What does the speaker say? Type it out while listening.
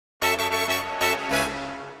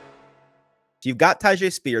So you've got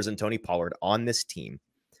Tyjae Spears and Tony Pollard on this team.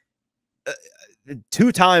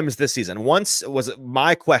 2 times this season. Once was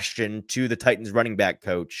my question to the Titans running back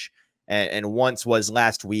coach, and once was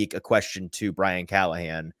last week a question to Brian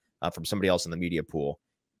Callahan from somebody else in the media pool.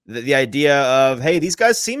 The idea of, hey, these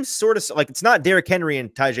guys seem sort of like it's not Derrick Henry and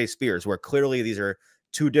Tyjae Spears, where clearly these are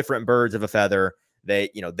 2 different birds of a feather. They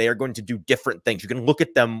are going to do different things. You can look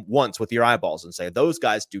at them once with your eyeballs and say, those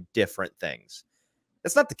guys do different things.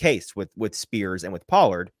 That's not the case with Spears and with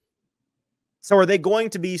Pollard. So are they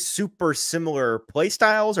going to be super similar play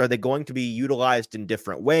styles? Are they going to be utilized in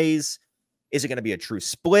different ways? Is it going to be a true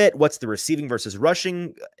split? What's the receiving versus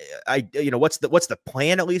rushing? What's the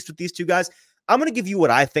plan, at least with these 2 guys? I'm going to give you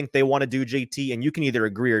what I think they want to do, JT, and you can either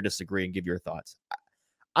agree or disagree and give your thoughts.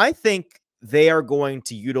 I think they are going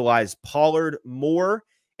to utilize Pollard more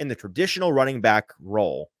in the traditional running back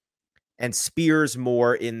role and Spears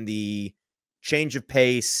more in the change of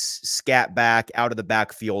pace, scat back, out of the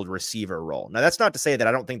backfield receiver role. Now, that's not to say that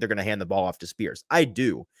I don't think they're going to hand the ball off to Spears. I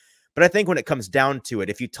do. But I think when it comes down to it,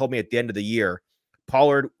 if you told me at the end of the year,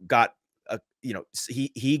 Pollard got,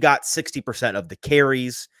 he got 60% of the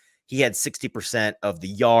carries, he had 60% of the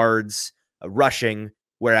yards rushing,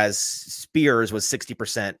 whereas Spears was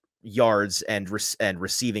 60% yards and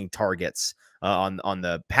receiving targets on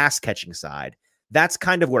the pass catching side. That's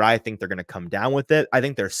kind of where I think they're going to come down with it. I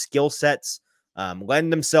think their skill sets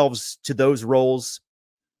lend themselves to those roles.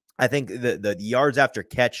 I think the yards after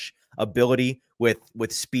catch ability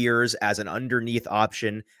with Spears as an underneath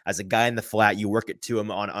option, as a guy in the flat, you work it to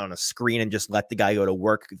him on a screen and just let the guy go to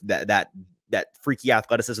work. That freaky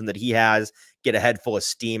athleticism that he has, get a head full of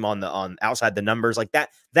steam on outside the numbers like that.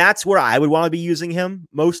 That's where I would want to be using him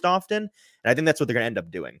most often. And I think that's what they're going to end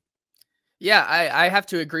up doing. Yeah, I have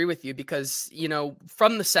to agree with you because,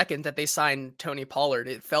 from the second that they signed Tony Pollard,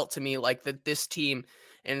 it felt to me like that this team,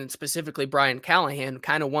 and specifically Brian Callahan,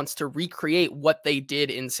 kind of wants to recreate what they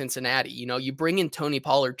did in Cincinnati. You bring in Tony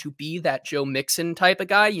Pollard to be that Joe Mixon type of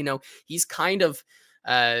guy. He's kind of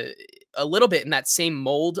a little bit in that same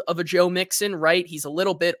mold of a Joe Mixon, right? He's a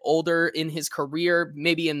little bit older in his career,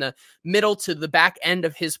 maybe in the middle to the back end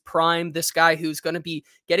of his prime. This guy who's going to be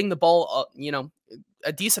getting the ball,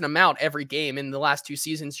 a decent amount every game. In the last 2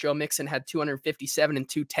 seasons, Joe Mixon had 257 and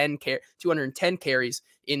 210 carries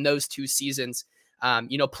in those 2 seasons.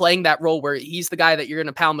 Playing that role where he's the guy that you're going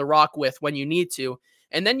to pound the rock with when you need to.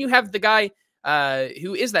 And then you have the guy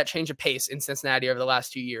who is that change of pace in Cincinnati over the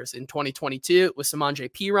last 2 years. In 2022, it was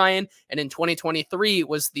Tyjae P. and in 2023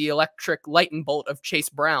 was the electric lightning bolt of Chase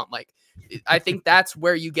Brown. I think that's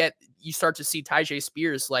where you start to see Tyjae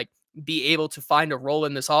Spears be able to find a role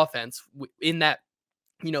in this offense in that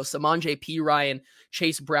Tyjae P.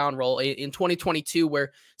 Chase Brown role in 2022,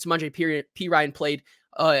 where Tyjae P. played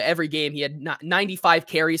every game. He had 95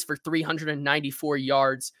 carries for 394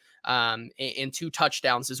 yards and 2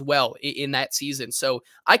 touchdowns as well in that season. So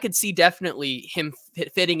I could see definitely him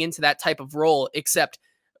fitting into that type of role, except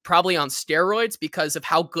probably on steroids because of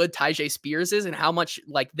how good Tyjae Spears is and how much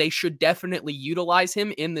they should definitely utilize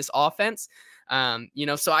him in this offense.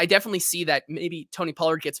 So I definitely see that maybe Tony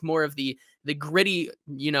Pollard gets more of the gritty,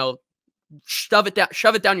 shove it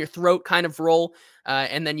down your throat kind of role.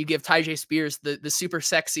 And then you give Tyjae Spears the super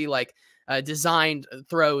sexy, designed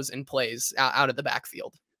throws and plays out of the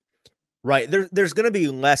backfield. Right. There's going to be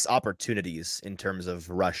less opportunities in terms of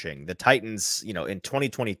rushing. The Titans, in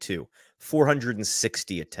 2022,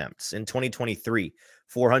 460 attempts. In 2023,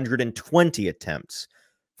 420 attempts.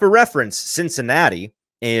 For reference, Cincinnati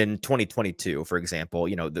in 2022, for example,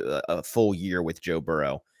 a full year with Joe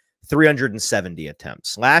Burrow, 370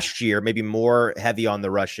 attempts. Last year, maybe more heavy on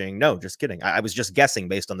the rushing. No, just kidding. I was just guessing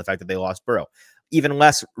based on the fact that they lost Burrow. Even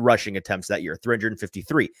less rushing attempts that year,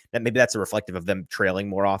 353. Maybe that's a reflective of them trailing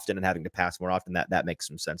more often and having to pass more often. That makes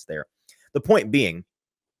some sense there. The point being,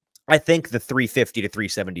 I think the 350 to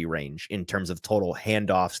 370 range in terms of total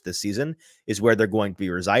handoffs this season is where they're going to be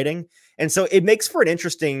residing. And so it makes for an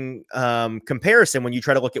interesting comparison when you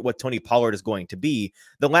try to look at what Tony Pollard is going to be.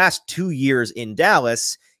 The last 2 years in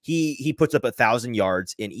Dallas, he puts up 1,000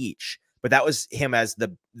 yards in each. But that was him as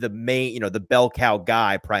the main, the bell cow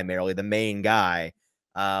guy, primarily the main guy.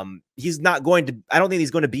 He's not going to, I don't think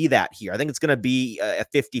he's going to be that here. I think it's going to be a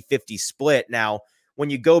 50-50 split. Now,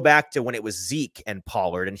 when you go back to when it was Zeke and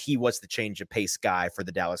Pollard, and he was the change of pace guy for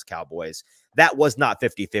the Dallas Cowboys, that was not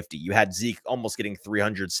 50-50. You had Zeke almost getting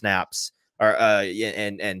 300 snaps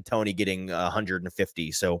and Tony getting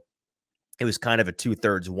 150. So it was kind of a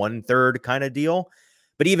 2/3, 1/3 kind of deal.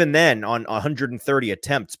 But even then, on 130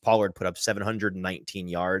 attempts, Pollard put up 719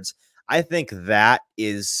 yards. I think that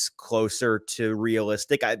is closer to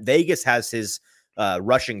realistic. Vegas has his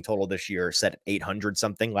rushing total this year set at 800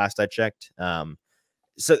 something last I checked.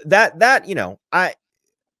 So that you know, I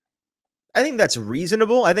think that's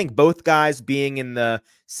reasonable. I think both guys being in the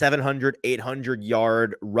 700, 800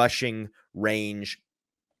 yard rushing range,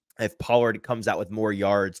 if Pollard comes out with more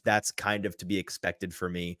yards, that's kind of to be expected for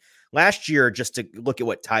me. Last year, just to look at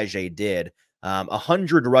what Tyjae did,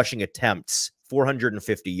 100 rushing attempts,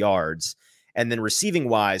 450 yards, and then receiving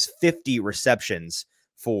wise, 50 receptions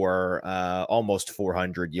for almost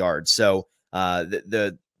 400 yards. So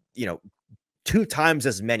the you know, 2 times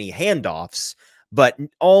as many handoffs, but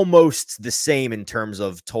almost the same in terms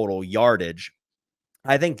of total yardage.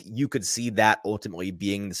 I think you could see that ultimately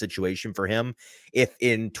being the situation for him if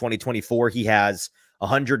in 2024 he has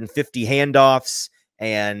 150 handoffs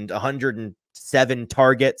and 107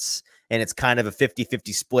 targets, and it's kind of a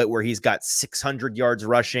 50-50 split where he's got 600 yards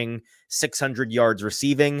rushing, 600 yards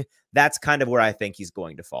receiving. That's kind of where I think he's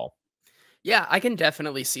going to fall. Yeah, I can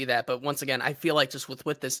definitely see that. But once again, I feel like just with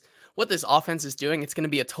what this offense is doing, it's going to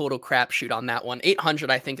be a total crapshoot on that one. 800,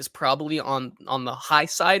 I think, is probably on the high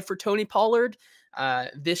side for Tony Pollard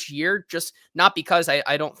this year. Just not because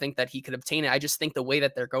I don't think that he could obtain it. I just think the way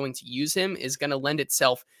that they're going to use him is going to lend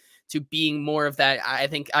itself to being more of that. I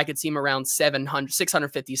think I could see him around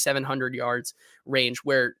 650, 700 yards range,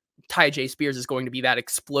 where Tyjae Spears is going to be that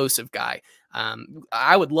explosive guy.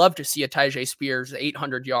 I would love to see a Tyjae Spears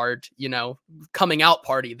 800-yard, coming out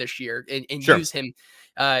party this year and Sure. use him.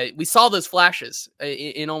 We saw those flashes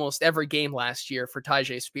in almost every game last year for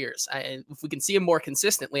Tyjae Spears. If we can see him more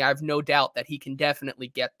consistently, I have no doubt that he can definitely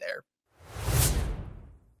get there.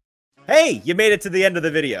 Hey, you made it to the end of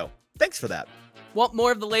the video. Thanks for that. Want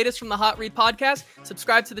more of the latest from the Hot Read podcast?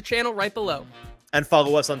 Subscribe to the channel right below. And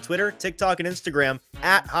follow us on Twitter, TikTok, and Instagram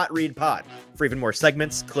at Hot Read Pod for even more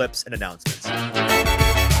segments, clips, and announcements.